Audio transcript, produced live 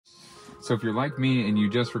So if you're like me and you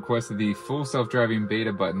just requested the full self-driving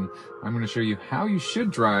beta button, I'm going to show you how you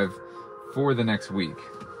should drive for the next week.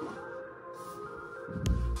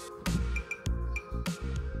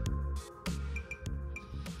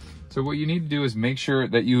 So what you need to do is make sure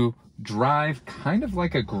that you drive kind of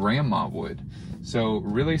like a grandma would. So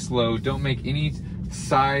really slow, don't make any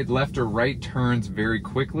side left or right turns very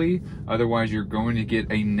quickly, otherwise you're going to get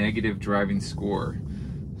a negative driving score.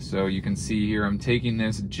 So you can see here I'm taking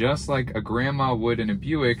this just like a grandma would in a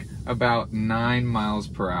Buick, about 9 miles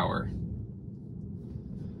per hour.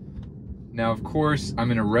 Now, of course, I'm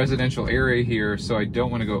in a residential area here, so I don't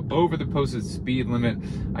want to go over the posted speed limit.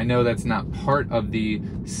 I know that's not part of the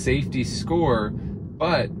safety score,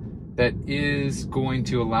 but that is going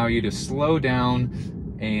to allow you to slow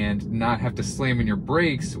down and not have to slam in your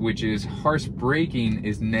brakes, which is harsh braking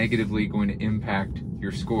is negatively going to impact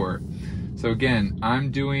your score. So again, I'm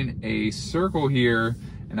doing a circle here,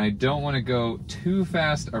 and I don't want to go too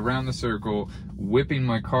fast around the circle, whipping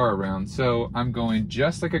my car around. So I'm going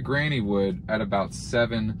just like a granny would at about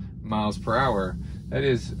 7 miles per hour. That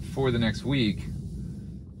is for the next week.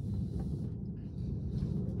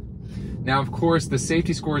 Now, of course, the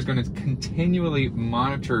safety score is going to continually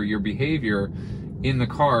monitor your behavior in the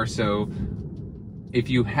car. So if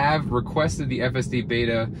you have requested the FSD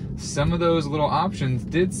Beta, some of those little options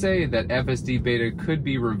did say that FSD Beta could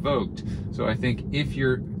be revoked. So I think if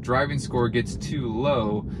your driving score gets too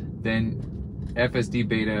low, then FSD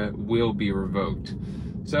Beta will be revoked.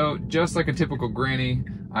 So just like a typical granny,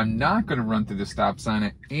 I'm not going to run through the stop sign.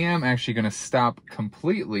 I am actually going to stop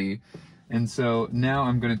completely. And so now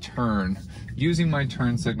I'm going to turn using my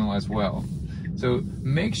turn signal as well. So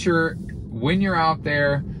make sure when you're out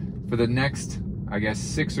there for the next, I guess,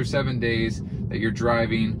 6 or 7 days that you're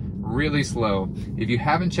driving really slow. If you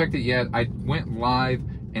haven't checked it yet, I went live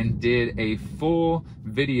and did a full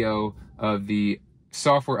video of the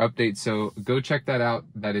software update, so go check that out.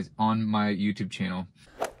 That is on my YouTube channel.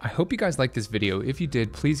 I hope you guys liked this video. If you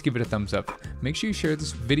did, please give it a thumbs up. Make sure you share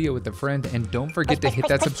this video with a friend, and don't forget to hit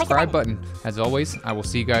that subscribe button. As always, I will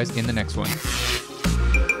see you guys in the next one.